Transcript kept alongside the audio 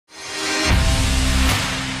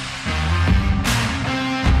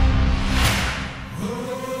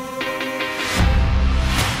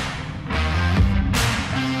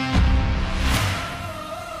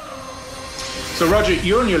So Roger,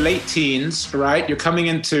 you're in your late teens, right? You're coming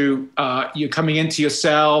into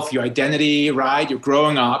yourself, your identity, right? You're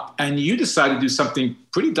growing up, and you decide to do something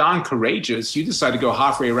pretty darn courageous. You decide to go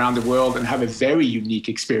halfway around the world and have a very unique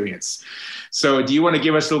experience. So do you want to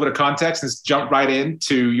give us a little bit of context and jump right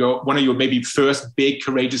into one of your maybe first big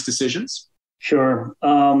courageous decisions? Sure.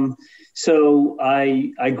 So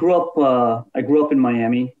I grew up in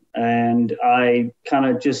Miami, and I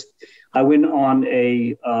went on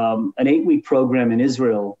an 8-week program in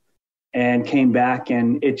Israel and came back,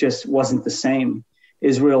 and it just wasn't the same.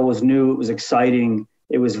 Israel was new, it was exciting,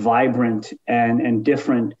 it was vibrant and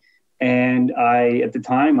different. And at the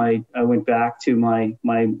time, I went back to my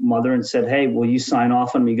mother and said, "Hey, will you sign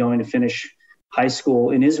off on me going to finish high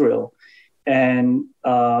school in Israel?" And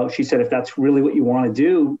she said, "If that's really what you want to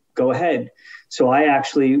do, go ahead." So I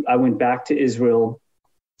went back to Israel,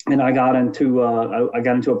 and I got into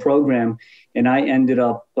a program, and I ended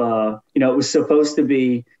up, it was supposed to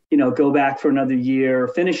be, go back for another year,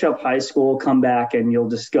 finish up high school, come back, and you'll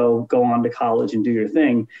just go on to college and do your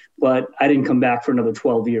thing. But I didn't come back for another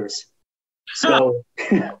 12 years. So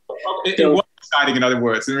it was exciting, in other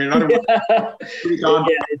words. I mean, in other words,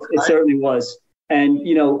 it certainly was. And,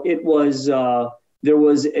 it was, there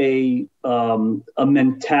was a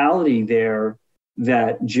mentality there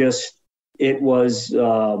that just, it was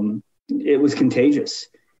contagious.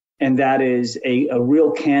 And that is a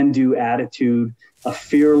real can-do attitude, a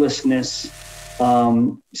fearlessness.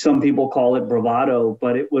 Some people call it bravado,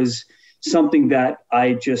 but it was something that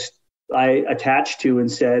I attached to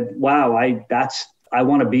and said, wow, I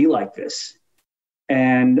want to be like this.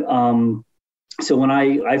 And so when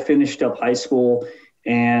I finished up high school,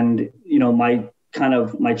 and my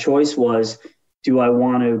choice was, do I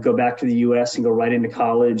want to go back to the US and go right into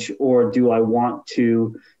college, or do I want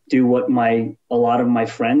to do what a lot of my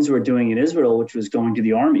friends were doing in Israel, which was going to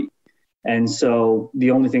the army? And so the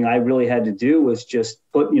only thing I really had to do was just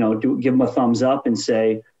give them a thumbs up and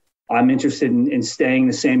say, I'm interested in staying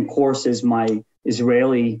the same course as my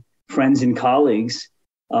Israeli friends and colleagues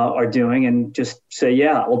are doing, and just say,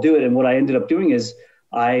 yeah, I'll do it. And what I ended up doing is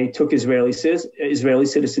I took Israeli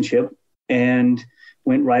citizenship and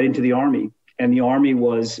went right into the army. And the army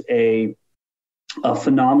was a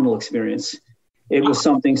phenomenal experience. It was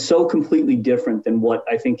something so completely different than what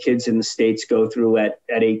I think kids in the States go through at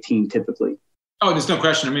 18 typically. Oh, there's no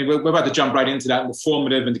question. I mean, we're about to jump right into that, and the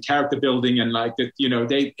formative and the character building, and like that.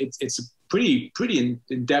 It's a pretty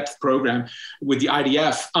in-depth program with the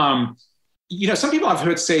IDF. Some people I've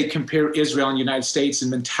heard say compare Israel and the United States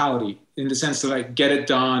in mentality, in the sense that like get it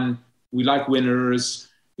done. We like winners.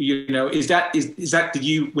 Was that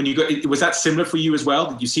similar for you as well?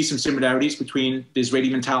 Did you see some similarities between the Israeli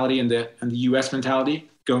mentality and the U.S. mentality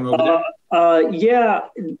going over there? Yeah,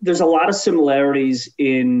 there's a lot of similarities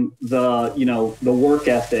in the work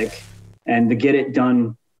ethic and the get it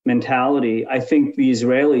done mentality. I think the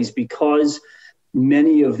Israelis, because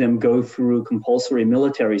many of them go through compulsory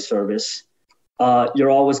military service, you're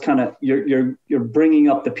always you're bringing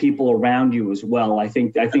up the people around you as well. I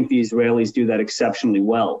think the Israelis do that exceptionally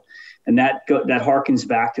well, and that harkens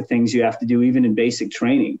back to things you have to do even in basic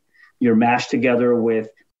training. You're mashed together with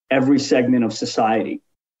every segment of society,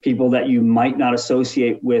 people that you might not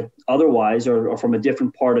associate with otherwise, or from a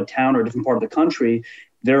different part of town or a different part of the country.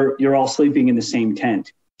 You're all sleeping in the same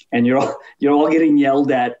tent. And you're all getting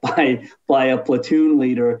yelled at by a platoon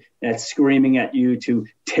leader that's screaming at you to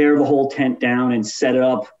tear the whole tent down and set it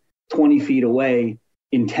up 20 feet away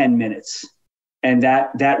in 10 minutes. And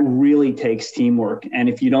that really takes teamwork. And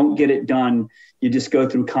if you don't get it done, you just go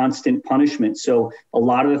through constant punishment. So a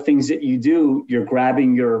lot of the things that you do, you're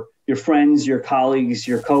grabbing your friends, your colleagues,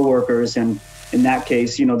 your coworkers, and in that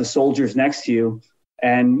case, the soldiers next to you,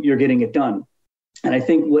 and you're getting it done. And I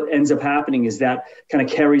think what ends up happening is that kind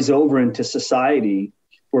of carries over into society,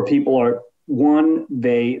 where people are, one,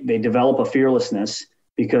 they develop a fearlessness,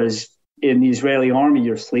 because in the Israeli army,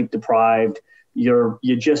 you're sleep deprived. There are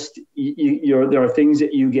things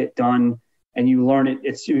that you get done and you learn it.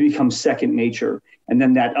 It becomes second nature. And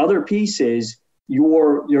then that other piece is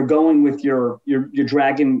you're going with you're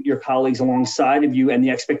dragging your colleagues alongside of you. And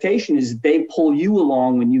the expectation is they pull you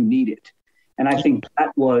along when you need it. And I think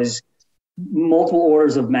that was multiple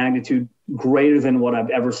orders of magnitude greater than what I've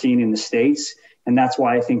ever seen in the States. And that's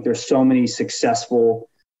why I think there's so many successful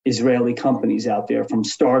Israeli companies out there, from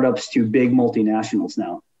startups to big multinationals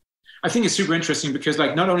now. I think it's super interesting because,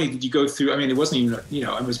 like, not only did you go through, I mean, it wasn't even,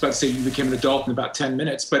 I was about to say you became an adult in about 10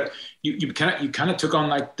 minutes, but you kind of took on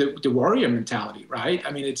like the warrior mentality, right?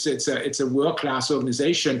 I mean, it's a world-class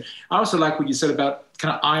organization. I also like what you said about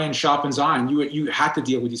kind of iron sharpens iron. You had to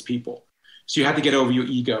deal with these people. So you had to get over your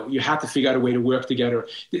ego. You had to figure out a way to work together.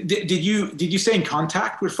 Did you stay in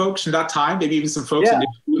contact with folks in that time? Maybe even some folks.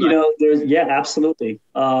 Yeah, absolutely.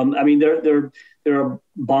 I mean, there are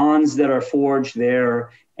bonds that are forged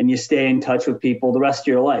there, and you stay in touch with people the rest of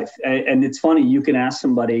your life. And it's funny, you can ask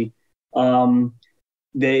somebody.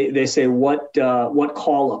 They say, what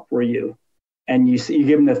call up were you? And you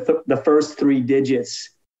give them the first three digits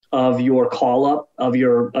of your call up of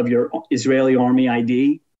your Israeli Army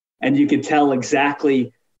ID, and you can tell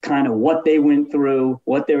exactly kind of what they went through,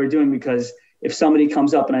 what they were doing. Because if somebody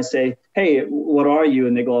comes up and I say, "Hey, what are you?"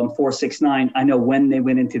 and they go, "I'm 469," I know when they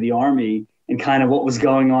went into the Army and kind of what was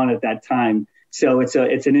going on at that time. So it's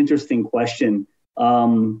an interesting question.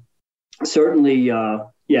 Certainly, and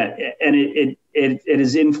it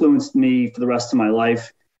has influenced me for the rest of my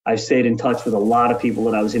life. I've stayed in touch with a lot of people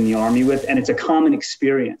that I was in the Army with, and it's a common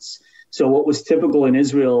experience. So what was typical in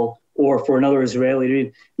Israel or for another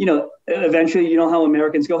Israeli, eventually, you know how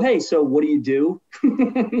Americans go, "Hey, so what do you do?"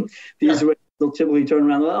 The Israelis will typically turn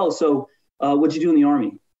around and go, "Oh, so what'd you do in the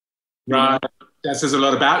Army?" Right. That says a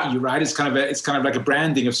lot about you, right? It's kind of like a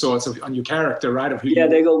branding of sorts on your character, right? Of who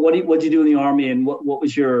they go, what'd you do in the Army, and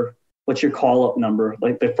what's your call-up number,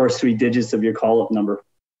 like the first three digits of your call-up number?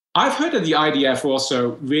 I've heard that the IDF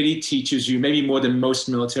also really teaches you, maybe more than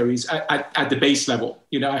most militaries, at the base level.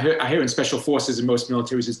 I hear in special forces and most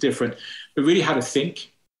militaries it's different, but really how to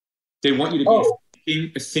think. They want you to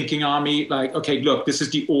be a thinking army. Like, okay, look, this is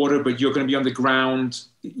the order, but you're going to be on the ground.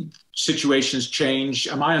 Situations change.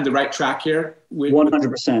 Am I on the right track here?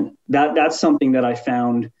 100%. That's something that I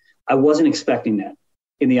found. I wasn't expecting that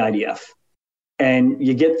in the IDF. And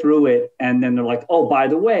you get through it, and then they're like, "Oh, by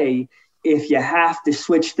the way, if you have to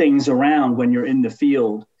switch things around when you're in the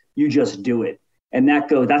field, you just do it." And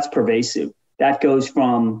that's pervasive. That goes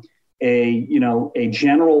from a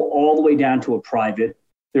general all the way down to a private.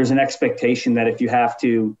 There's an expectation that if you have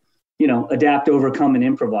to, adapt, overcome, and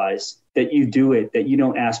improvise, that you do it, that you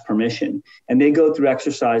don't ask permission. And they go through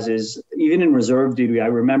exercises, even in reserve duty. I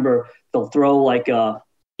remember they'll throw like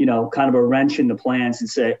kind of a wrench in the plans and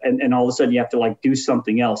say, and all of a sudden you have to like do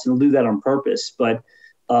something else, and they'll do that on purpose. But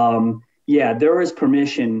there is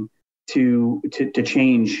permission to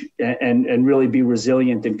change and really be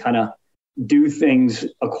resilient and kind of do things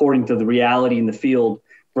according to the reality in the field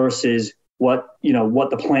versus what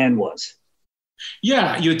the plan was.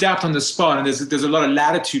 Yeah, you adapt on the spot, and there's a lot of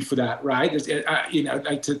latitude for that, right?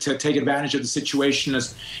 To take advantage of the situation.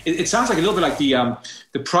 It sounds like a little bit like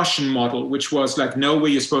the Prussian model, which was like know where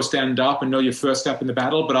you're supposed to end up and know your first step in the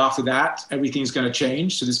battle, but after that, everything's going to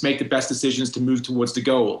change. So just make the best decisions to move towards the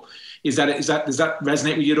goal. Does that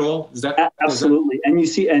resonate with you at all? Absolutely, and you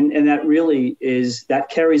see, and that really that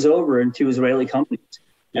carries over into Israeli companies,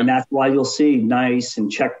 and that's why you'll see NICE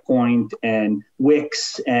and Checkpoint and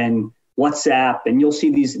Wix and WhatsApp, and you'll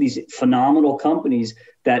see these phenomenal companies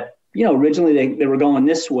that originally they were going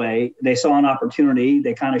this way. They saw an opportunity,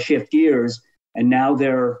 they kind of shift gears, and now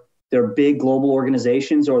they're big global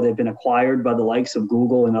organizations, or they've been acquired by the likes of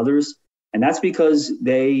Google and others. And that's because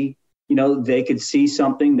they could see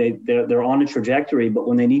something, they're on a trajectory, but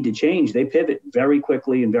when they need to change, they pivot very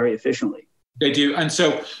quickly and very efficiently. They do, and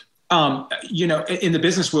so. In the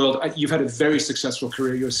business world, you've had a very successful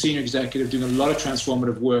career. You're a senior executive doing a lot of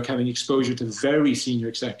transformative work, having exposure to very senior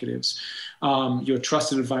executives. You're a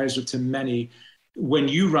trusted advisor to many. When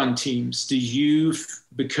you run teams,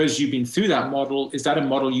 because you've been through that model, is that a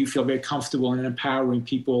model you feel very comfortable in empowering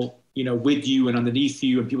people, with you and underneath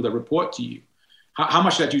you and people that report to you? How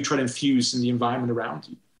much of that do you try to infuse in the environment around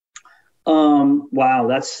you? Wow,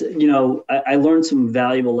 that's, I learned some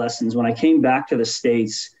valuable lessons. When I came back to the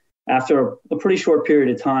States, after a pretty short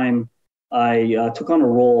period of time, I took on a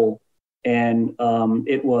role, and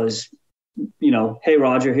it was, "Hey,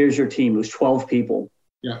 Roger, here's your team." It was 12 people.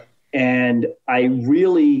 Yeah. And I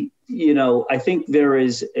really, I think there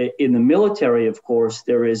is, in the military, of course,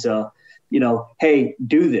 there is a, "Hey,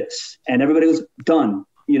 do this." And everybody goes, "Done,"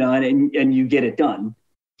 and you get it done.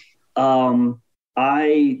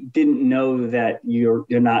 I didn't know that you're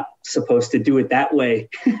not supposed to do it that way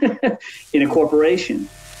in a corporation.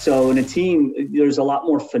 So in a team, there's a lot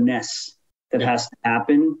more finesse that has to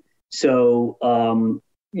happen. So,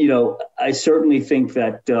 I certainly think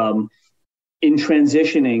that in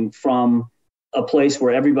transitioning from a place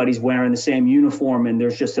where everybody's wearing the same uniform and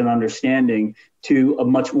there's just an understanding to a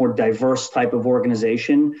much more diverse type of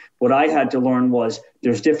organization, what I had to learn was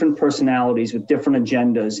there's different personalities with different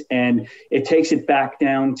agendas, and it takes it back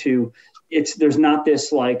down to there's not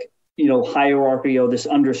this like, hierarchy or this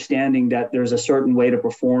understanding that there's a certain way to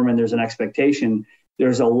perform and there's an expectation.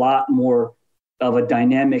 There's a lot more of a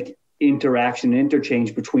dynamic interaction and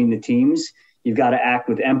interchange between the teams. You've got to act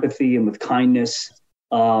with empathy and with kindness.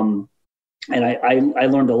 And I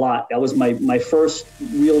learned a lot. That was my first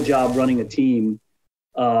real job running a team.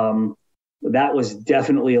 That was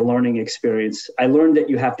definitely a learning experience. I learned that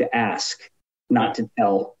you have to ask, not to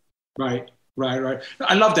tell. Right.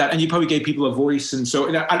 I love that, and you probably gave people a voice, and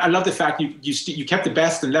so I love the fact you kept the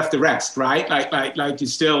best and left the rest, right? Like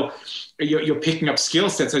you're picking up skill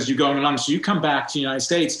sets as you're going along. So you come back to the United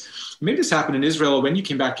States. Maybe this happened in Israel when you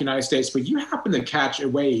came back to the United States, but you happened to catch a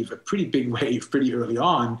pretty big wave, pretty early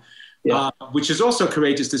on, which is also a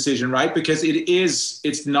courageous decision, right? Because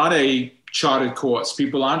it's not a charted course.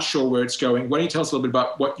 People aren't sure where it's going. Why don't you tell us a little bit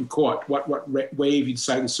about what you caught, what wave you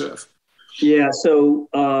decided to surf? Yeah, so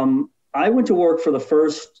I went to work for the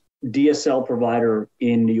first DSL provider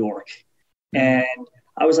in New York. And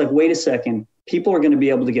I was like, wait a second, people are going to be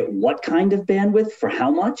able to get what kind of bandwidth for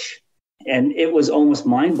how much? And it was almost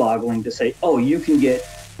mind-boggling to say, oh, you can get,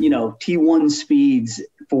 T1 speeds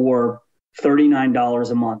for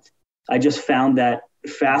 $39 a month. I just found that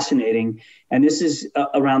fascinating. And this is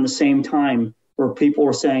around the same time where people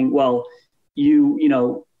were saying, well, you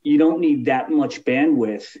don't need that much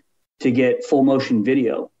bandwidth to get full motion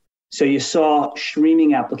video. So you saw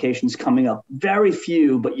streaming applications coming up, very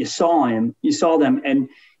few, but you saw them. And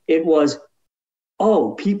it was,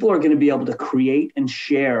 oh, people are going to be able to create and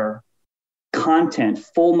share content,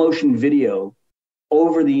 full motion video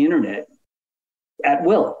over the internet at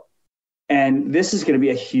will. And this is going to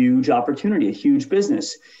be a huge opportunity, a huge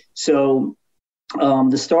business. So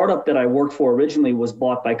the startup that I worked for originally was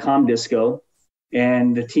bought by Comdisco,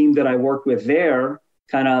 and the team that I worked with there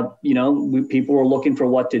kind of, people were looking for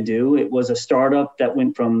what to do. It was a startup that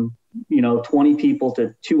went from, 20 people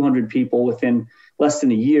to 200 people within less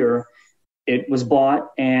than a year. It was bought,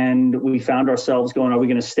 and we found ourselves going, are we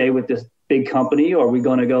going to stay with this big company, or are we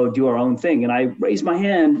going to go do our own thing? And I raised my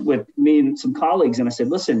hand with me and some colleagues, and I said,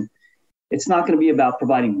 listen, it's not going to be about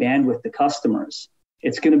providing bandwidth to customers.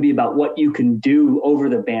 It's going to be about what you can do over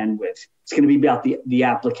the bandwidth. It's going to be about the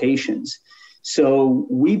applications. So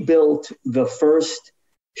we built the first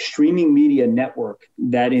streaming media network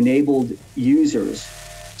that enabled users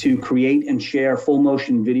to create and share full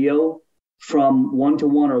motion video from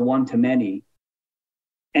one-to-one or one-to-many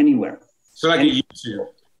anywhere. So like a YouTube.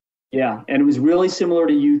 Yeah, and it was really similar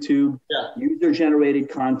to YouTube. Yeah. User-generated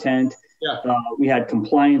content. Yeah. We had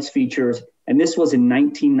compliance features, and this was in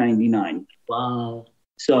 1999. Wow.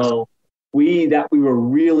 So we were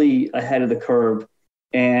really ahead of the curve,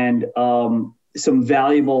 and some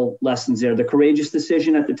valuable lessons there. The courageous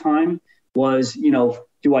decision at the time was,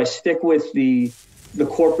 do I stick with the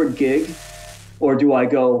corporate gig, or do I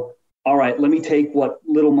go, all right, let me take what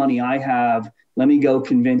little money I have, let me go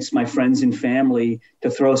convince my friends and family to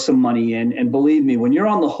throw some money in. And believe me, when you're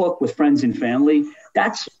on the hook with friends and family,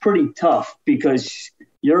 that's pretty tough, because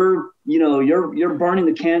you're burning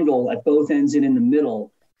the candle at both ends and in the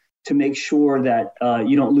middle to make sure that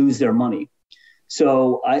you don't lose their money.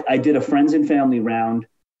 So I did a friends and family round,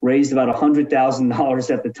 raised about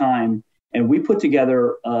 $100,000 at the time, and we put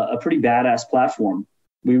together a pretty badass platform.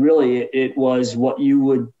 It was what you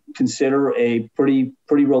would consider a pretty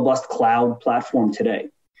robust cloud platform today.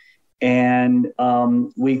 And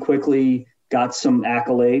we quickly got some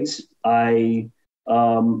accolades. I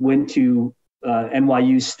went to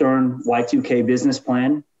NYU Stern Y2K business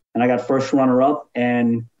plan, and I got first runner up,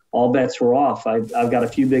 and all bets were off. I've got a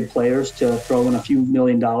few big players to throw in a few $1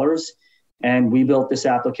 million, and we built this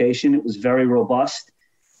application. It was very robust,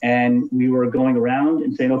 and we were going around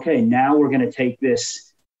and saying, okay, now we're going to take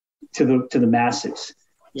this to the masses.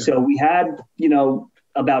 Yeah. So we had,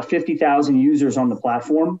 about 50,000 users on the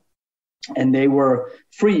platform, and they were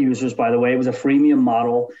free users, by the way. It was a freemium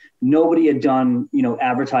model. Nobody had done,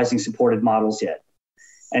 advertising supported models yet.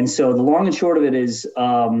 And so the long and short of it is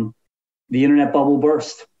the internet bubble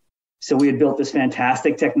burst. So we had built this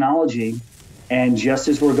fantastic technology, and just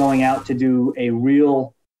as we're going out to do a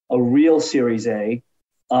real Series A,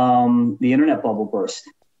 the internet bubble burst.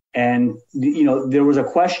 And, there was a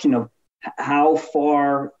question of how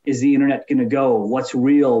far is the internet going to go? What's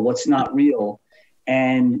real? What's not real?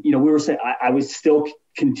 And, we were saying, I would still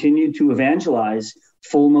continue to evangelize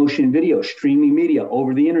full motion video, streaming media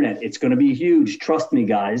over the internet. It's going to be huge. Trust me,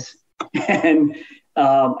 guys. And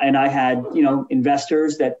I had,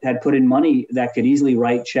 investors that had put in money that could easily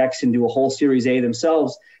write checks and do a whole Series A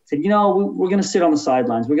themselves. Said, we're going to sit on the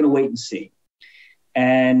sidelines. We're going to wait and see.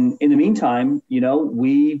 And in the meantime,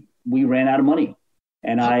 we ran out of money,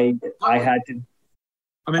 and I had to.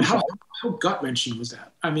 I mean, I'm sorry. how gut wrenching was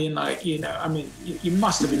that? I mean, like, I mean, you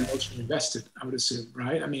must have been emotionally invested, I would assume,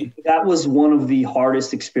 right? I mean, That was one of the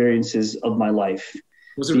hardest experiences of my life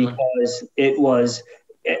was it really? because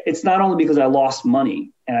it's not only because I lost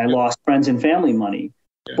money and I Yeah, lost friends and family money,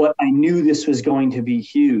 yeah, but I knew this was going to be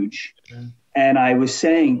huge. yeah. And I was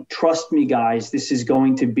saying, trust me, guys, this is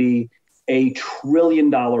going to be $1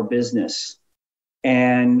 trillion business.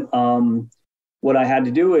 And what I had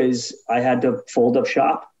to do is I had to fold up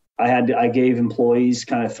shop. I gave employees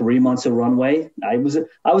kind of 3 months of runway. I was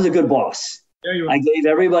a good boss. Yeah, you were. I gave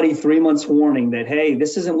everybody 3 months warning that, hey,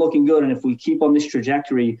 this isn't looking good. And if we keep on this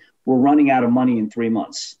trajectory, we're running out of money in 3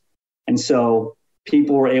 months. And so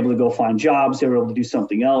people were able to go find jobs. They were able to do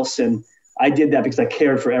something else. And I did that because I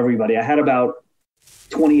cared for everybody. I had about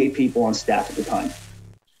 28 people on staff at the time.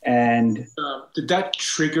 And Did that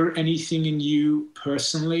trigger anything in you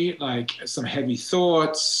personally, like some heavy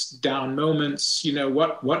thoughts, down moments?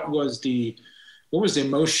 What was the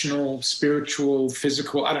emotional, spiritual,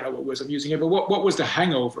 physical? I don't know what words I'm using here, but what was the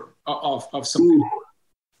hangover of something?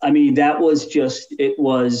 I mean, that was just, it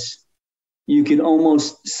was, you could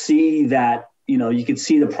almost see that, you could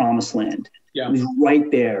see the promised land. Yeah, It was right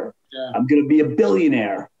there. yeah, I'm going to be a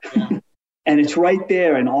billionaire. yeah. And it's right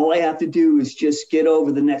there. And all I have to do is just get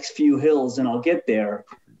over the next few hills and I'll get there.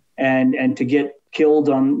 And to get killed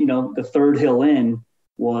on, the third hill in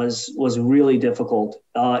was really difficult.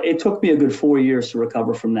 It took me a good 4 years to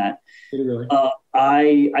recover from that. Really?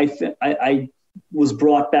 I was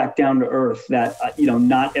brought back down to earth that,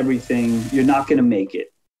 not everything, you're not going to make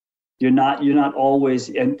it. You're not always,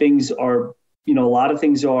 and things are, a lot of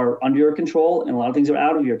things are under your control and a lot of things are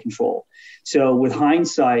out of your control. So with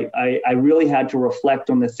hindsight, I really had to reflect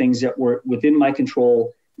on the things that were within my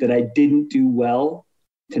control that I didn't do well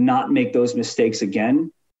to not make those mistakes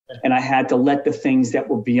again. And I had to let the things that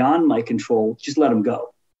were beyond my control, just let them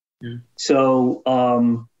go. Yeah. So,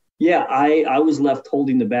 I was left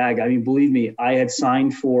holding the bag. I mean, believe me, I had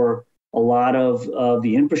signed for a lot of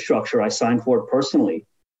the infrastructure. I signed for it personally.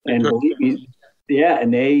 And believe me,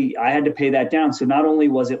 and I had to pay that down. So not only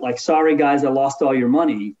was it like, sorry guys, I lost all your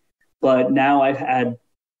money, but now I've had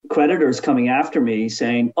creditors coming after me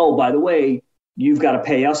saying, oh, by the way, you've got to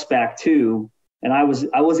pay us back too. And I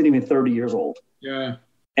wasn't even 30 years old. Yeah.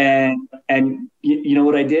 And you know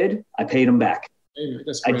what I did? I paid them back. Hey,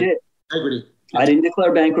 that's I great. did. Integrity. I didn't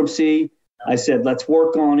declare bankruptcy. I said, let's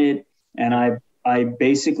work on it. And I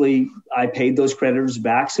basically paid those creditors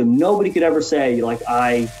back. So nobody could ever say like,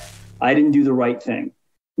 I didn't do the right thing.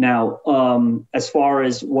 Now, as far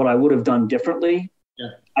as what I would have done differently,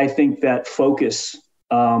 I think that focus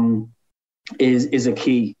is a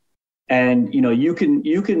key. And you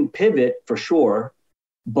can pivot for sure,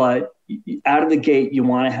 but out of the gate, you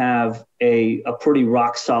want to have a pretty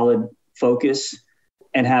rock solid focus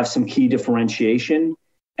and have some key differentiation.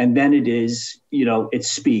 And then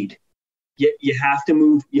it's speed. You have to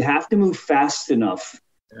move. You have to move fast enough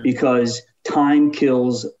because time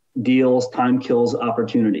kills deals. Time kills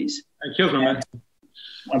opportunities. It kills momentum.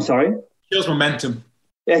 I'm sorry. Kills momentum.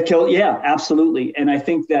 Yeah, absolutely. And I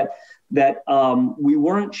think that we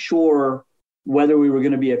weren't sure whether we were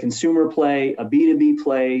going to be a consumer play, a B2B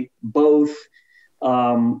play, both.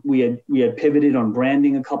 We had pivoted on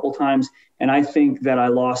branding a couple times, and I think that I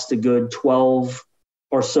lost a good 12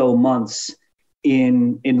 or so months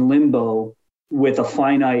in limbo with a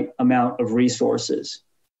finite amount of resources.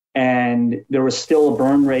 And there was still a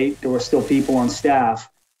burn rate, there were still people on staff,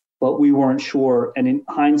 but we weren't sure. And in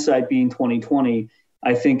hindsight, being 2020,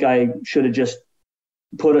 I think I should have just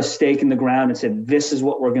put a stake in the ground and said, this is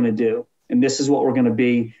what we're going to do. And this is what we're going to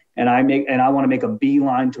be. And I want to make a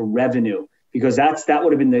beeline to revenue, because that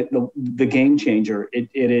would have been the game changer. It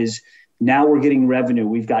is now we're getting revenue.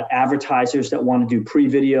 We've got advertisers that want to do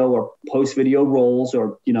pre-video or post-video roles,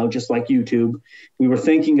 or, just like YouTube. We were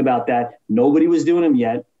thinking about that. Nobody was doing them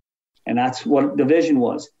yet. And that's what the vision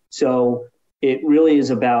was. So it really is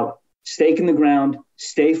about stake in the ground,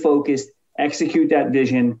 stay focused, execute that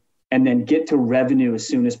vision, and then get to revenue as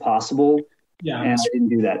soon as possible. Yeah. And I didn't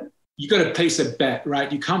do that. You got to place a bet,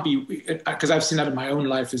 right? You can't be, because I've seen that in my own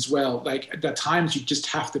life as well. Like at times you just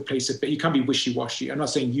have to place a bet. You can't be wishy-washy. I'm not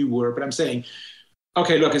saying you were, but I'm saying,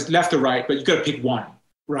 okay, look, it's left or right, but you got to pick one,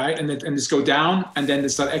 right? And just go down and then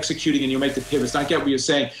start executing and you'll make the pivots. I get what you're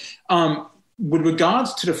saying. With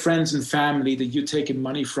regards to the friends and family that you're taking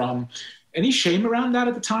money from, any shame around that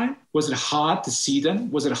at the time? Was it hard to see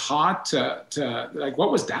them? Was it hard to like,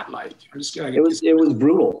 what was that like? I'm just like, it was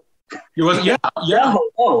brutal. It was, yeah.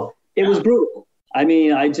 It was brutal. I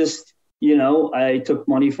mean, I just, I took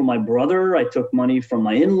money from my brother. I took money from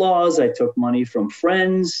my in-laws. I took money from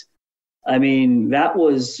friends. I mean, that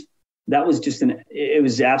was just it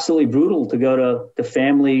was absolutely brutal to go to the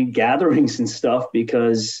family gatherings and stuff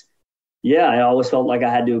because, yeah, I always felt like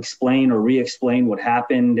I had to explain or re-explain what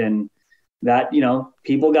happened. And that,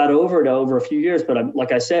 people got over it over a few years. But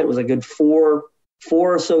like I said, it was a good four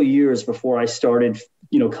or so years before I started,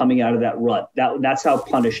 coming out of that rut. That's how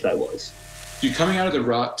punished I was. You're coming out of the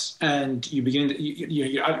rut and you begin to,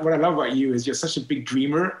 what I love about you is you're such a big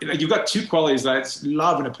dreamer. Like, you've got two qualities that I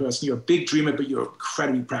love in a person. You're a big dreamer, but you're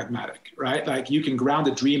incredibly pragmatic, right? Like, you can ground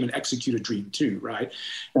a dream and execute a dream too, right?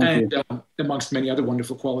 Thank you. Amongst many other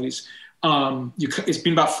wonderful qualities. It's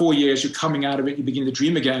been about 4 years, you're coming out of it, you begin to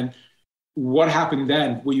dream again. What happened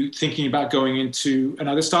then? Were you thinking about going into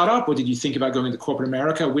another startup, or did you think about going into corporate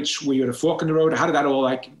America? Were you at a fork in the road? How did that all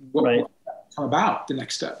what come about, the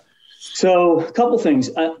next step? So a couple things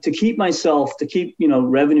to keep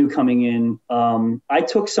revenue coming in. I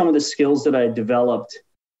took some of the skills that I developed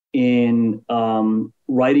in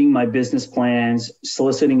writing my business plans,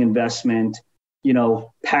 soliciting investment,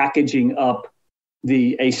 packaging up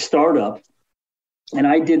a startup, and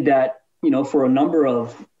I did that, for a number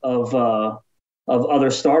of other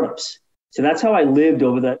startups. So that's how I lived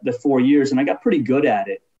over the 4 years, and I got pretty good at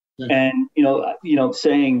it. Yeah. And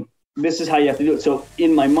saying, this is how you have to do it. So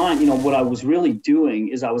in my mind, what I was really doing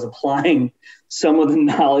is I was applying some of the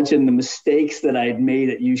knowledge and the mistakes that I had made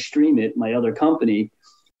at UStreamIt, my other company,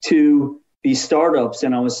 to these startups.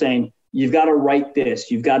 And I was saying, you've got to write this,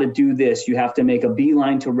 you've got to do this, you have to make a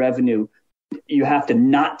beeline to revenue, you have to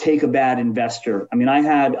not take a bad investor. I mean, I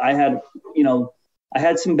had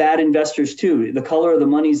some bad investors too. The color of the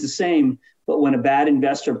money is the same, but when a bad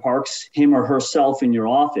investor parks him or herself in your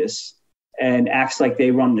office and acts like they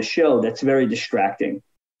run the show, that's very distracting.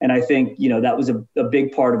 And I think, that was a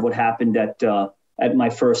big part of what happened at my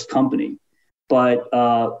first company. But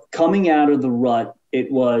coming out of the rut, I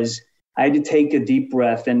had to take a deep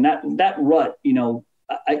breath. And that rut, you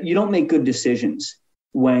don't make good decisions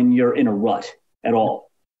when you're in a rut at all.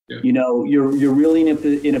 Yeah. You're really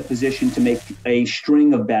in a position to make a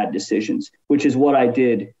string of bad decisions, which is what I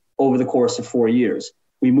did over the course of 4 years.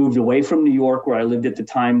 We moved away from New York, where I lived at the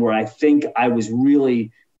time, where I think I was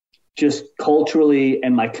really just culturally,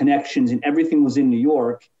 and my connections and everything was in New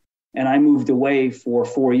York. And I moved away for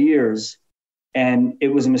 4 years, and it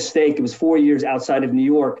was a mistake. It was 4 years outside of New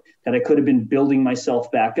York that I could have been building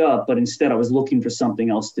myself back up, but instead I was looking for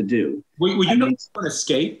something else to do. Were you looking for an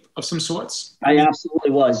escape of some sorts? I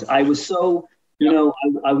absolutely was. I was so,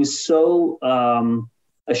 I was so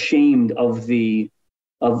ashamed of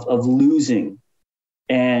losing.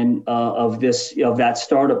 And of that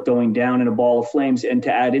startup going down in a ball of flames. And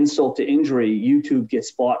to add insult to injury, YouTube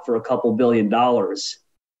gets bought for a couple $2 billion.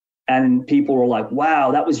 And people were like,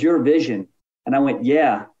 wow, that was your vision. And I went,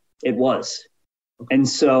 yeah, it was. And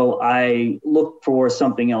so I looked for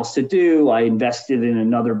something else to do. I invested in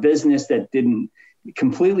another business that didn't,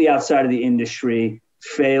 completely outside of the industry,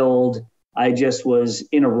 failed. I just was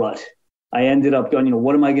in a rut. I ended up going,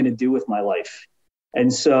 what am I going to do with my life?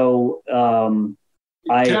 And so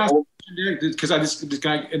because this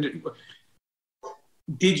guy,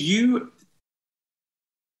 did you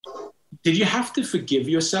have to forgive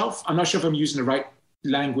yourself? I'm not sure if I'm using the right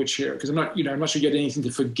language here, because I'm not sure you had anything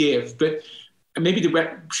to forgive, but maybe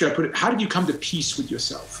should I put it, how did you come to peace with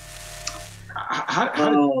yourself?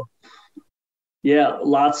 Yeah,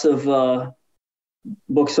 lots of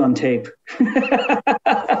books on tape.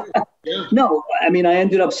 Yeah. No, I mean, I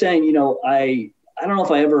ended up saying, I don't know if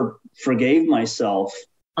I ever forgave myself.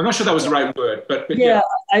 I'm not sure that was the right word, but yeah.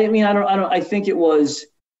 I think it was,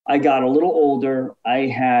 I got a little older.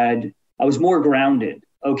 I was more grounded.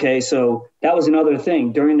 Okay. So that was another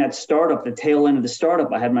thing during that startup, the tail end of the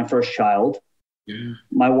startup. I had my first child,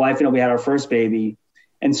 my wife, we had our first baby.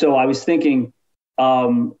 And so I was thinking,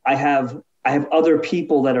 I have other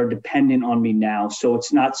people that are dependent on me now. So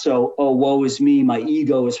it's not so, oh, woe is me. My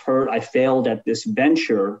ego is hurt. I failed at this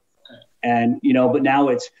venture. And, but now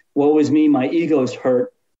it's, woe is me, my ego's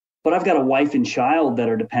hurt, but I've got a wife and child that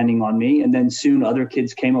are depending on me. And then soon other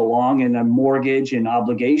kids came along and a mortgage and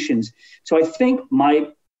obligations. So I think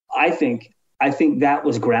that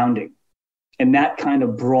was grounding. And that kind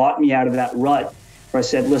of brought me out of that rut where I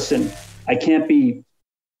said, listen, I can't be,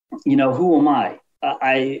 who am I?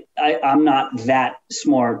 I'm not that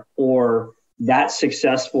smart or that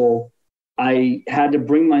successful. I had to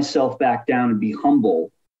bring myself back down and be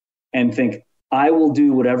humble and think, I will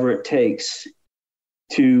do whatever it takes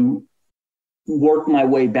to work my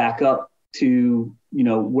way back up to,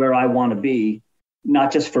 where I want to be,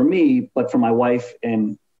 not just for me, but for my wife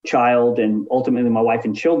and child, and ultimately my wife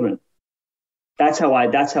and children. that's how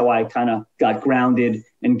I kind of got grounded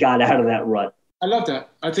and got out of that rut. I love that.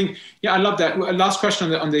 I think, yeah, I love that. Last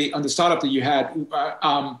question on the startup that you had.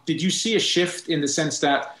 Did you see a shift in the sense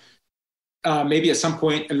that maybe at some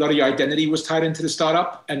point a lot of your identity was tied into the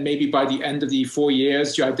startup, and maybe by the end of the 4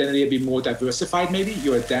 years, your identity had been more diversified? Maybe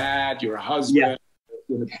you're a dad, you're a husband.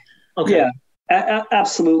 Yeah. Okay. Yeah,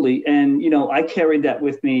 absolutely. And I carried that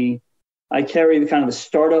with me. I carry the kind of the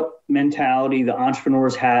startup mentality, the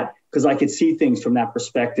entrepreneur's hat, because I could see things from that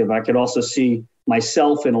perspective. I could also see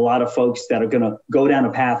myself and a lot of folks that are going to go down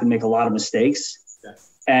a path and make a lot of mistakes.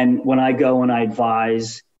 Yes. And when I go and I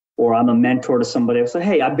advise, or I'm a mentor to somebody, I say,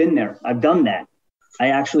 hey, I've been there. I've done that. I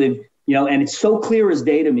actually, and it's so clear as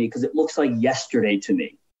day to me because it looks like yesterday to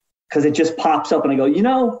me, because it just pops up and I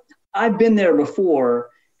go, I've been there before.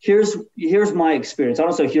 Here's my experience. I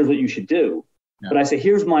don't say, here's what you should do, but I say,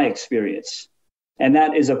 here's my experience. And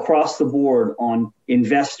that is across the board on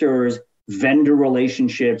investors, vendor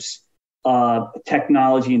relationships,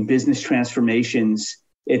 technology and business transformations.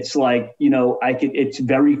 It's like, it's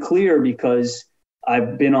very clear because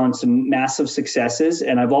I've been on some massive successes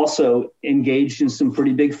and I've also engaged in some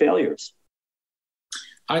pretty big failures.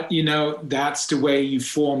 That's the way you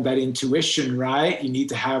form that intuition, right? You need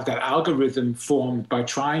to have that algorithm formed by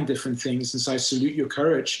trying different things. And so I salute your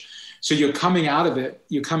courage. So you're coming out of it.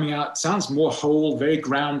 You're coming out, sounds more whole, very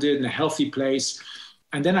grounded in a healthy place.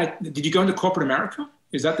 And then did you go into corporate America?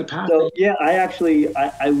 Is that the path? So yeah,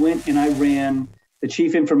 I went and I ran the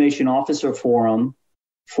Chief Information Officer Forum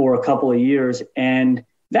for a couple of years. And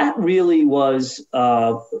that really was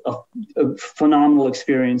a phenomenal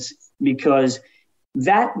experience because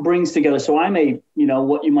that brings together. So I'm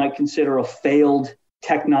what you might consider a failed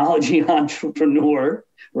technology entrepreneur,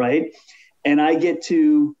 right? And I get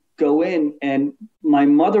to go in, and my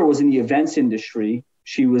mother was in the events industry.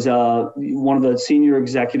 She was one of the senior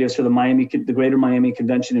executives for the Greater Miami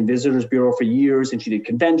Convention and Visitors Bureau for years, and she did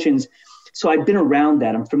conventions. So I've been around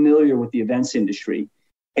that. I'm familiar with the events industry.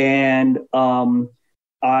 And the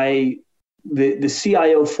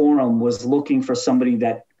CIO forum was looking for somebody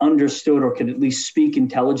that understood or could at least speak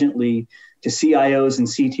intelligently to CIOs and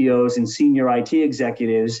CTOs and senior IT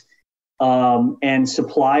executives and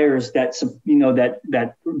suppliers that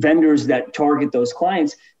vendors that target those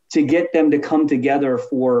clients, to get them to come together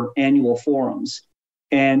for annual forums.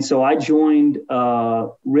 And so I joined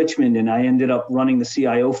Richmond, and I ended up running the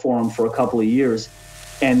CIO forum for a couple of years.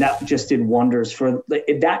 And that just did wonders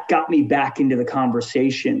that got me back into the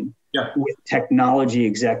conversation with technology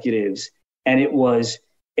executives. And it was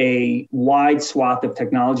a wide swath of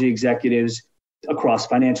technology executives across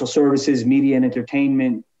financial services, media and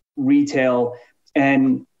entertainment, retail.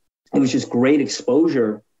 And it was just great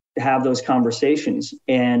exposure to have those conversations.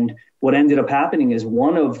 And what ended up happening is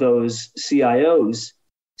one of those CIOs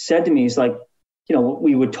said to me, he's like,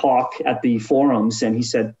 we would talk at the forums, and he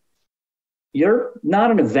said, you're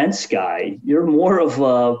not an events guy. You're more of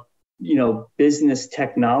a, business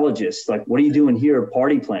technologist. Like, what are you doing here?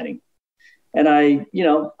 Party planning. And I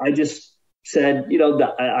just said,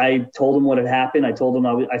 I told him what had happened. I told him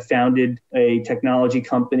I founded a technology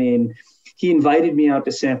company, and he invited me out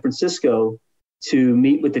to San Francisco to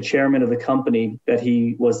meet with the chairman of the company that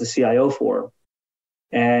he was the CIO for.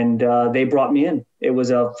 And they brought me in. It was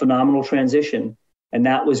a phenomenal transition. And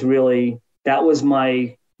that was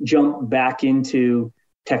my jump back into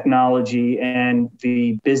technology and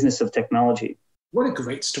the business of technology. What a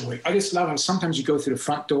great story. I just love how sometimes you go through the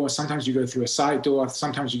front door, sometimes you go through a side door,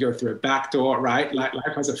 sometimes you go through a back door, right? Life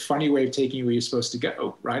has a funny way of taking you where you're supposed to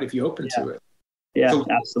go, right? If you're open to it. Yeah, so,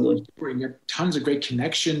 absolutely. You have tons of great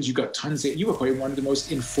connections. You were probably one of the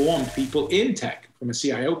most informed people in tech from a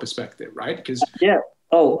CIO perspective, right? Because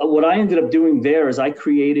what I ended up doing there is I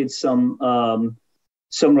created some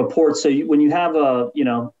reports. So when you have a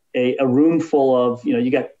room full of,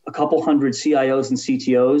 you got a couple hundred CIOs and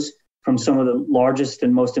CTOs from some of the largest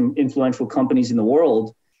and most influential companies in the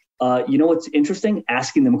world, what's interesting?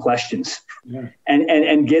 Asking them questions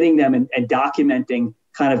and getting them and documenting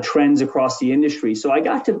kind of trends across the industry. So I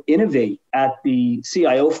got to innovate at the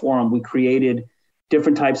CIO forum. We created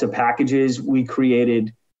different types of packages. We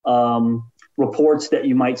created reports that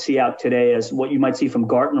you might see out today as what you might see from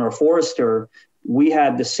Gartner or Forrester. We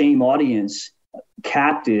had the same audience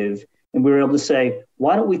captive, and we were able to say,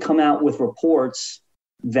 why don't we come out with reports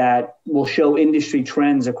that will show industry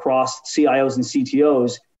trends across CIOs and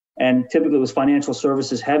CTOs? And typically it was financial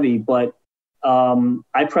services heavy, but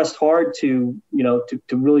I pressed hard to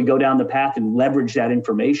really go down the path and leverage that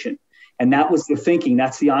information. And that was the thinking.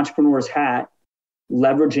 That's the entrepreneur's hat,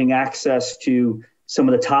 leveraging access to some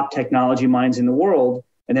of the top technology minds in the world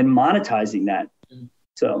and then monetizing that.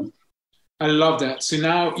 So I love that. So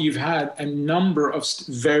now you've had a number of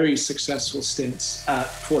very successful stints at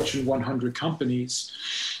Fortune 100 companies.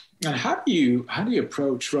 And how do you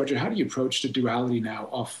approach, Roger, how do you approach the duality now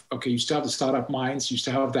of, okay, you still have the startup minds, you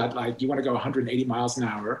still have that, like, you want to go 180 miles an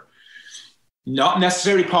hour. Not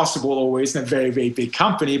necessarily possible always in a very, very big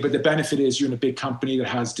company, but the benefit is you're in a big company that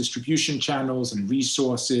has distribution channels and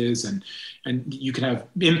resources, and you can have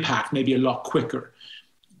impact maybe a lot quicker.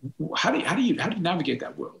 How do you navigate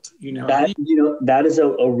that world? That is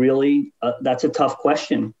a really that's a tough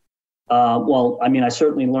question. Well, I mean, I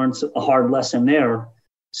certainly learned a hard lesson there.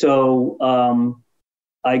 So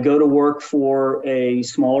I go to work for a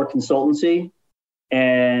smaller consultancy,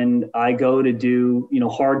 and I go to do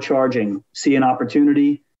hard charging, see an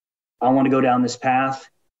opportunity. I want to go down this path,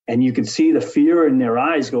 and you could see the fear in their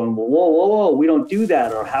eyes, going, "Whoa, whoa, whoa! We don't do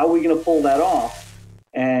that, or how are we going to pull that off?"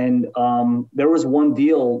 And there was one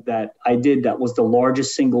deal that I did that was the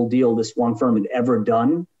largest single deal this one firm had ever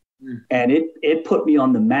done, and it put me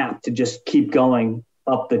on the map to just keep going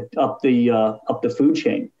up the food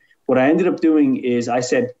chain. What I ended up doing is I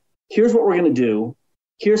said, "Here's what we're going to do.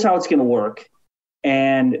 Here's how it's going to work,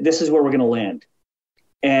 and this is where we're going to land."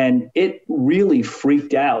 And it really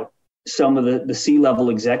freaked out some of the C-level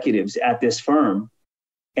executives at this firm,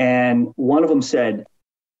 and one of them said,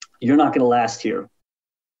 "You're not going to last here."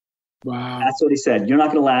 Wow. That's what he said. "You're not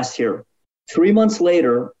going to last here." 3 months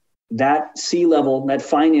later, that C-level, that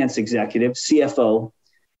finance executive, CFO,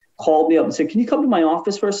 called me up and said, "Can you come to my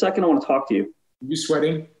office for a second? I want to talk to you." Were you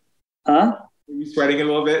sweating? Huh? Were you sweating a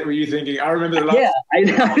little bit? Were you thinking, I remember the last? Yeah,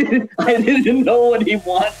 I didn't know what he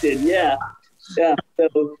wanted. Yeah. So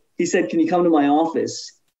he said, "Can you come to my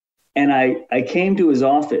office?" And I came to his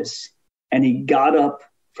office, and he got up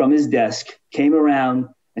from his desk, came around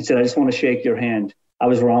and said, "I just want to shake your hand. I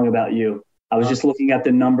was wrong about you. I was just looking at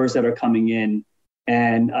the numbers that are coming in,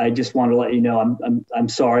 and I just want to let you know I'm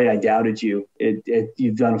sorry I doubted you.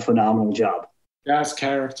 You've done a phenomenal job." That's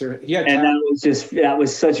character. And that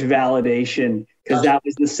was such validation, because that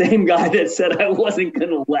was the same guy that said I wasn't going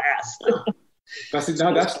to last.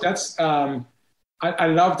 I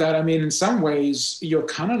love that. I mean, in some ways, you're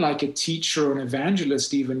kind of like a teacher or an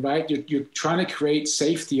evangelist even, right? You're trying to create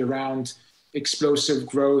safety around explosive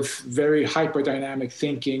growth, very hyper-dynamic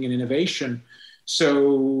thinking and innovation.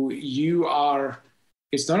 So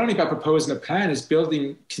it's not only about proposing a plan, it's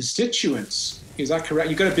building constituents. Is that correct?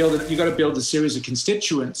 You got to build a series of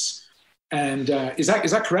constituents. And is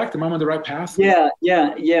that correct? Am I on the right path? Yeah.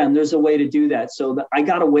 And there's a way to do that. So I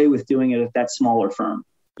got away with doing it at that smaller firm,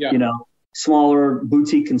 smaller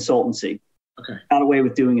boutique consultancy. Okay. Got away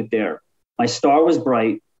with doing it there. My star was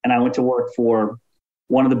bright, and I went to work for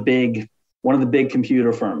one of the big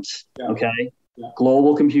computer firms. Yeah. Okay. Yeah.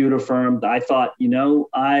 Global computer firm. I thought,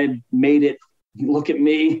 I made it. Look at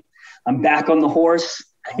me. I'm back on the horse.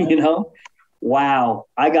 Wow.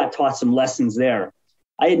 I got taught some lessons there.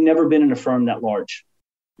 I had never been in a firm that large.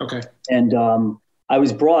 Okay. And I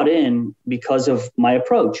was brought in because of my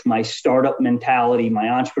approach, my startup mentality, my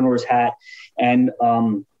entrepreneur's hat. And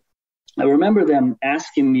I remember them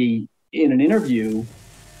asking me in an interview,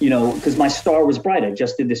 because my star was bright. I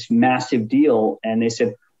just did this massive deal. And they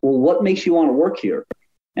said, "Well, what makes you want to work here?"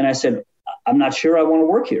 And I said, "I'm not sure I want to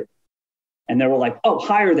work here." And they were like, "Oh,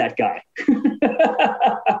 hire that guy."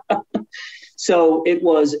 So it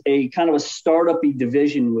was a kind of a startup-y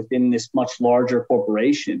division within this much larger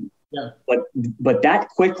corporation. Yeah. But that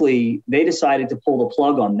quickly, they decided to pull the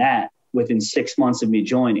plug on that within 6 months of me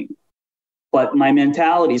joining. But my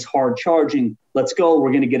mentality is hard charging. Let's go.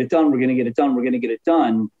 We're going to get it done. We're going to get it done. We're going to get it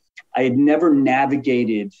done. I had never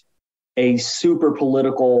navigated a super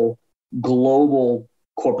political global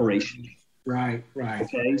corporation. Right.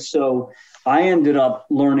 Okay. So I ended up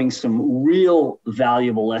learning some real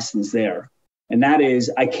valuable lessons there. And that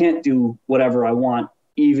is, I can't do whatever I want,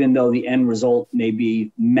 even though the end result may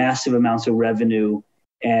be massive amounts of revenue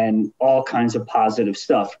and all kinds of positive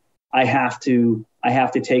stuff. I have to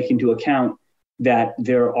take into account that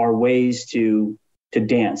there are ways to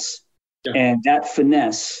dance. Yeah. And that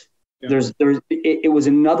finesse, yeah. It was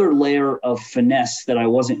another layer of finesse that I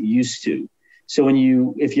wasn't used to. So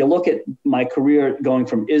if you look at my career going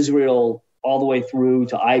from Israel all the way through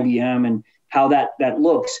to IBM and how that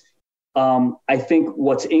looks, I think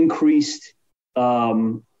what's increased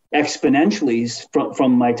exponentially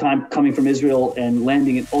from my time coming from Israel and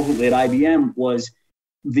landing ultimately at IBM was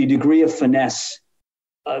the degree of finesse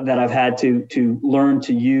that I've had to learn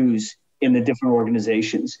to use in the different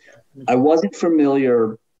organizations. I wasn't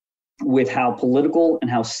familiar with how political and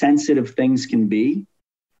how sensitive things can be.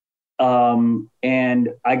 And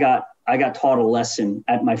I got taught a lesson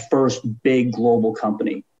at my first big global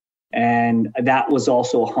company. And that was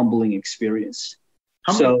also a humbling experience.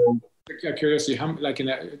 So, curiosity,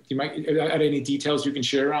 you might add any details you can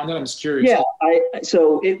share around that? I'm just curious. Yeah,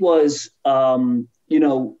 so it was,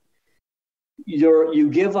 you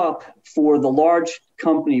give up for the large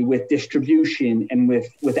company with distribution and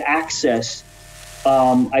with access.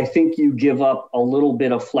 I think you give up a little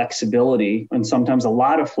bit of flexibility and sometimes a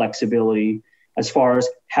lot of flexibility as far as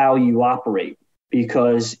how you operate,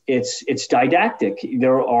 because it's didactic.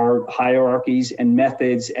 There are hierarchies and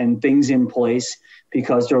methods and things in place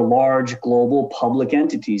because they're large global public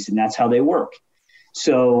entities, and that's how they work.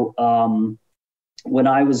 So when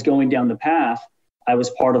I was going down the path, I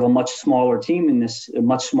was part of a much smaller team a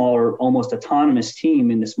much smaller, almost autonomous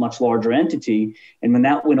team in this much larger entity. And when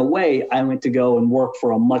that went away, I went to go and work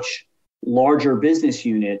for a much larger business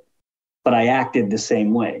unit, but I acted the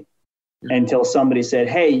same way until somebody said,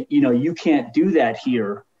 hey, you can't do that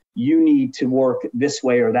here. You need to work this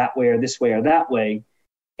way or that way or this way or that way.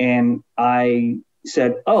 And I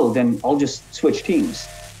said, oh, then I'll just switch teams.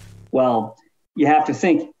 Well, you have to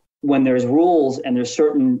think, when there's rules and there's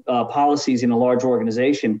certain policies in a large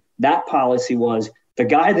organization, that policy was the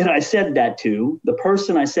guy that I said that to, the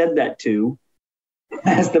person I said that to,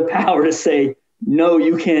 has the power to say, no,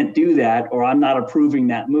 you can't do that, or I'm not approving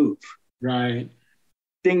that move. Right.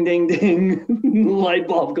 Ding, ding, ding, light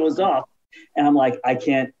bulb goes off. And I'm like, I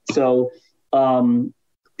can't. So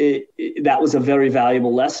that was a very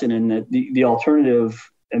valuable lesson. And the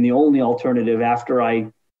alternative, and the only alternative after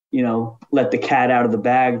I let the cat out of the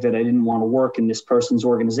bag that I didn't want to work in this person's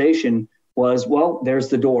organization was, well, there's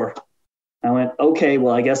the door. I went, okay,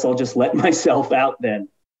 well, I guess I'll just let myself out then.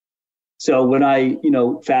 So when I,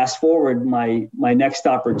 fast forward my next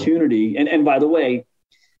opportunity, and by the way,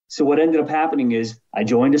 so what ended up happening is I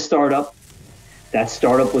joined a startup. That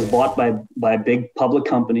startup was bought by a big public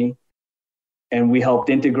company, and we helped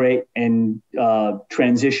integrate and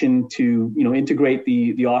transition to, integrate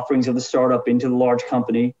the offerings of the startup into the large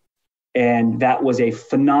company. And that was a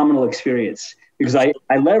phenomenal experience because I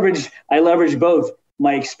leveraged both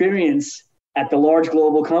my experience at the large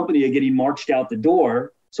global company of getting marched out the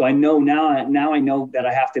door. So I know now I know that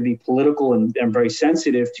I have to be political and very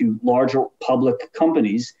sensitive to larger public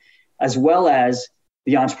companies, as well as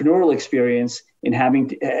the entrepreneurial experience in having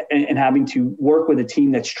to work with a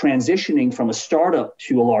team that's transitioning from a startup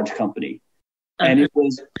to a large company. And it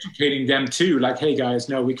was educating them too, like, hey guys,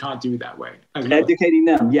 no, we can't do it that way. Educating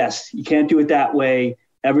them, yes, you can't do it that way.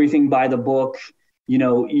 Everything by the book.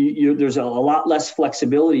 There's a lot less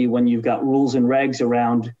flexibility when you've got rules and regs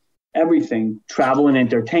around everything, travel and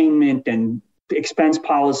entertainment and expense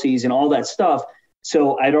policies and all that stuff.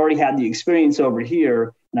 So I'd already had the experience over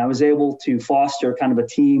here, and I was able to foster kind of a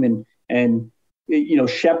team and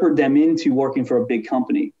shepherd them into working for a big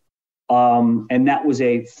company. And that was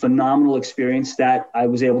a phenomenal experience that I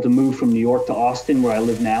was able to move from New York to Austin, where I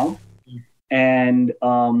live now. And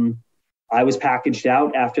I was packaged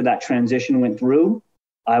out after that transition went through.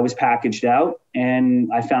 I was packaged out,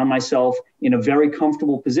 and I found myself in a very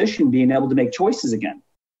comfortable position being able to make choices again.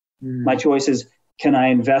 My choices: can I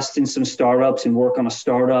invest in some startups and work on a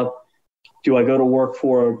startup? Do I go to work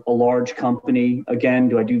for a large company again?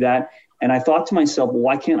 Do I do that? And I thought to myself, well,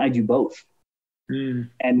 why can't I do both?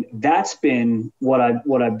 And that's been what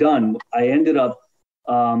I've done. I ended up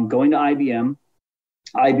going to IBM.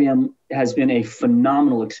 IBM has been a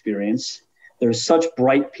phenomenal experience. There's such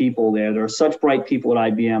bright people there. There are such bright people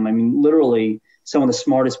at IBM. I mean, literally some of the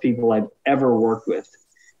smartest people I've ever worked with.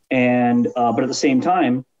 And but at the same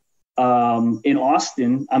time, in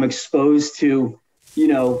Austin, I'm exposed to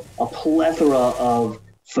a plethora of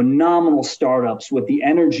phenomenal startups with the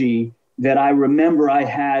energy that I remember I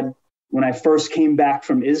had when I first came back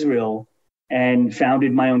from Israel and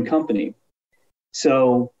founded my own company.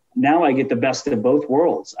 So now I get the best of both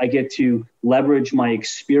worlds. I get to leverage my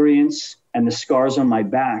experience and the scars on my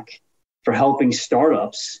back for helping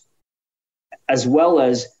startups, as well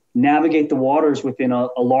as navigate the waters within a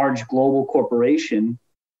large global corporation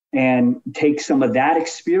and take some of that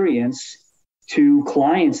experience to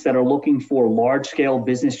clients that are looking for large-scale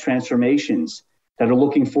business transformations, that are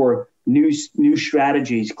looking for new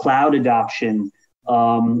strategies, cloud adoption,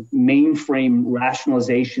 mainframe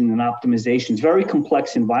rationalization and optimizations, very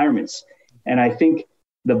complex environments. And I think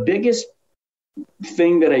the biggest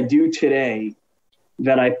thing that I do today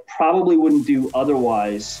that I probably wouldn't do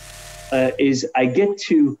otherwise is I get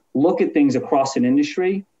to look at things across an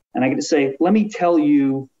industry, and I get to say, let me tell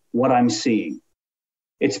you what I'm seeing.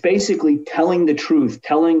 It's basically telling the truth,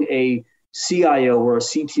 telling a CIO or a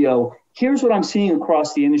CTO, here's what I'm seeing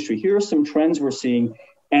across the industry. Here are some trends we're seeing.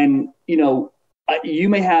 And, they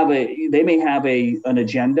may have an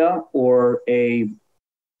agenda or a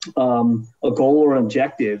goal or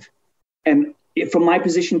objective. And from my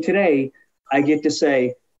position today, I get to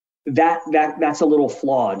say that's a little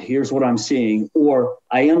flawed. Here's what I'm seeing. Or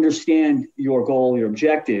I understand your goal, your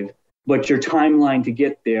objective, but your timeline to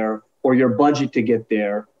get there or your budget to get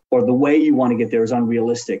there or the way you want to get there is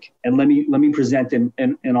unrealistic. And let me present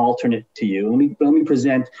an alternate to you. Let me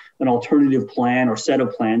present an alternative plan or set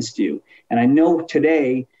of plans to you. And I know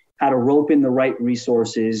today how to rope in the right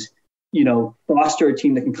resources, foster a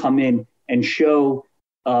team that can come in and show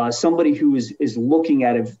somebody who is looking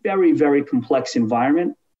at a very, very complex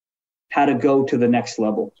environment how to go to the next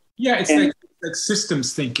level. Yeah, it's like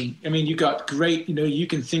systems thinking. I mean, you got great, you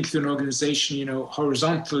can think through an organization,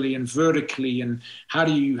 horizontally and vertically, and how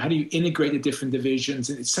do you integrate the different divisions?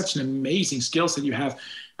 And it's such an amazing skill set you have.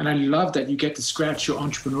 And I love that you get to scratch your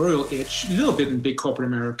entrepreneurial itch a little bit in big corporate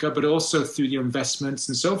America, but also through your investments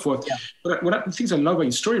and so forth. Yeah. But one of the things I love about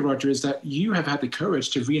your story, Roger, is that you have had the courage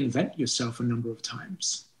to reinvent yourself a number of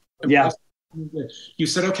times. Yeah. You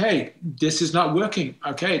said, okay, this is not working.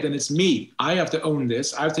 Okay, then it's me. I have to own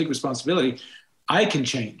this. I have to take responsibility. I can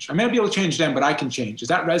change. I may not be able to change them, but I can change. Is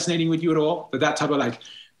that resonating with you at all? That type of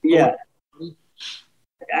Yeah,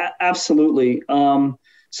 absolutely.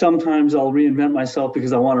 Sometimes I'll reinvent myself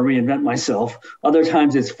because I want to reinvent myself. Other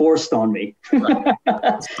times it's forced on me. Right.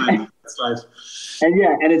 That's right. That's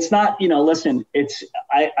right. And it's not, listen,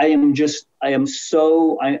 I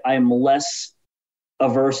am less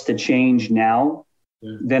averse to change now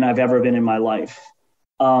than I've ever been in my life.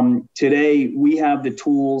 Today, we have the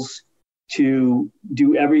tools to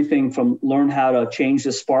do everything from learn how to change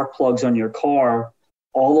the spark plugs on your car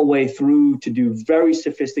all the way through to do very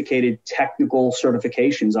sophisticated technical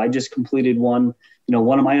certifications. I just completed one.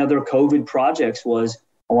 One of my other COVID projects was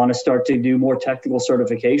I want to start to do more technical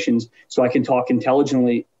certifications so I can talk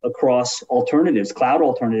intelligently across alternatives, cloud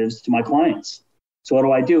alternatives to my clients. So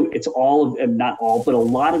what do? It's not all, but a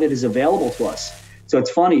lot of it is available to us. So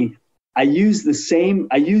it's funny. I use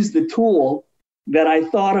the tool that I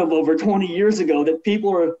thought of over 20 years ago that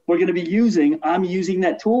people were going to be using. I'm using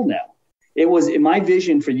that tool now. It was in my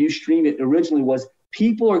vision for Ustream. It originally was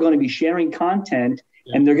people are going to be sharing content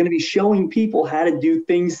and they're going to be showing people how to do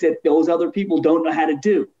things that those other people don't know how to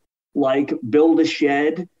do, like build a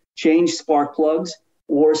shed, change spark plugs,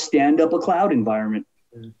 or stand up a cloud environment.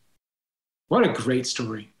 What a great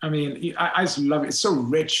story. I mean, I just love it. It's so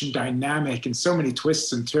rich and dynamic and so many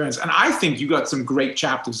twists and turns. And I think you got some great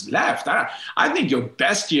chapters left. I think your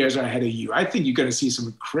best years are ahead of you. I think you're going to see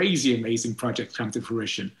some crazy, amazing projects come to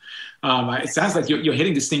fruition. It sounds like you're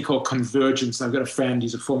hitting this thing called convergence. I've got a friend,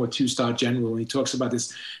 he's a former 2-star general, and he talks about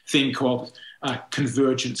this thing called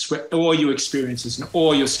convergence, where all your experiences and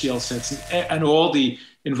all your skill sets and all the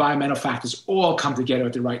environmental factors all come together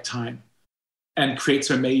at the right time and create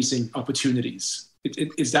some amazing opportunities.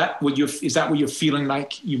 Is that what you're feeling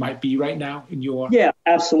like you might be right now in your? Yeah,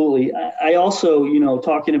 absolutely. I also,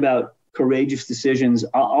 talking about courageous decisions,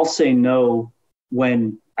 I'll say no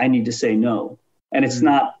when I need to say no. And it's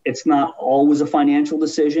not always a financial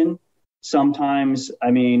decision. Sometimes,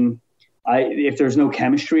 if there's no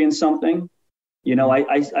chemistry in something,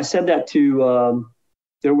 I said that to,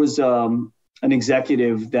 there was an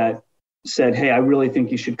executive that said, hey, I really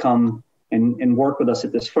think you should come and work with us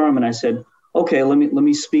at this firm. And I said, okay, let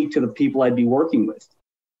me speak to the people I'd be working with.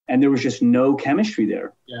 And there was just no chemistry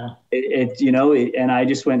there. Yeah. And I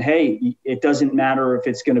just went, hey, it doesn't matter if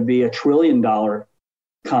it's going to be $1 trillion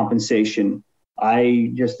compensation.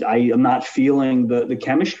 I'm not feeling the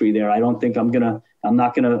chemistry there. I don't think I'm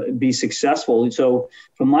not going to be successful. So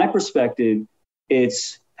from my perspective,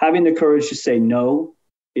 it's having the courage to say no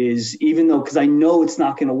because I know it's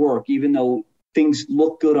not going to work, even though things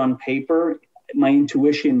look good on paper, my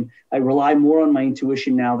intuition, I rely more on my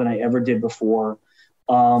intuition now than I ever did before.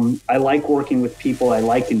 I like working with people I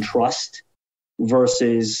like and trust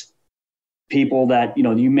versus people that,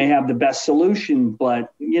 you may have the best solution,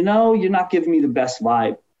 but, you're not giving me the best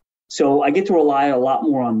vibe. So I get to rely a lot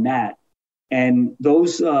more on that. And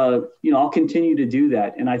those, I'll continue to do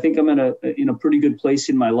that. And I think I'm in a pretty good place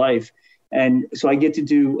in my life. And so I get to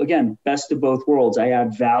do, again, best of both worlds. I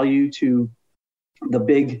add value to the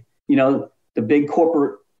big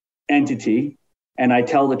corporate entity, and I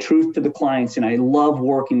tell the truth to the clients, and I love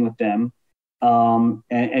working with them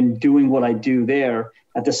and doing what I do there.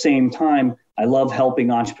 At the same time, I love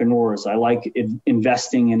helping entrepreneurs. I like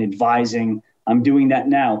investing and advising. I'm doing that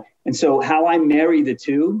now. And so how I marry the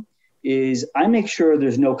two is I make sure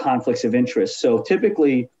there's no conflicts of interest. So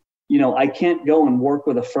typically, I can't go and work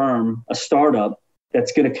with a firm, a startup,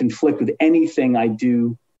 that's going to conflict with anything I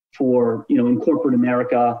do for, you know, in corporate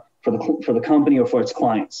America for the company or for its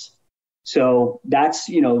clients. So that's,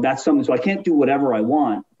 you know, that's something. So I can't do whatever I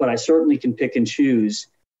want, but I certainly can pick and choose.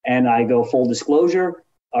 And I go, full disclosure,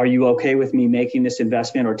 are you okay with me making this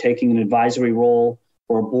investment or taking an advisory role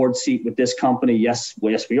or a board seat with this company? Yes,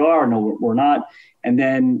 we are. No, we're not. And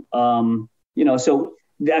then, you know, so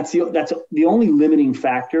that's the only limiting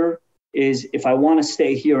factor is if I want to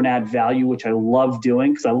stay here and add value, which I love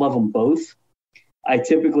doing because I love them both. I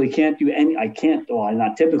typically can't do I can't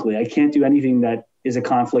do anything that is a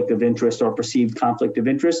conflict of interest or perceived conflict of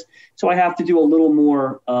interest. So I have to do a little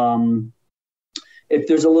more, if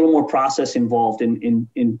there's a little more process involved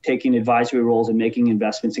in taking advisory roles and making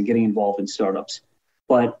investments and getting involved in startups.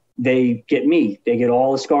 But they get me. They get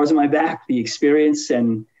all the scars on my back, the experience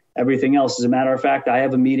and everything else. As a matter of fact, I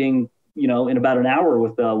have a meeting, you know, in about an hour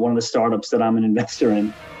with one of the startups that I'm an investor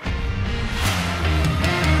in.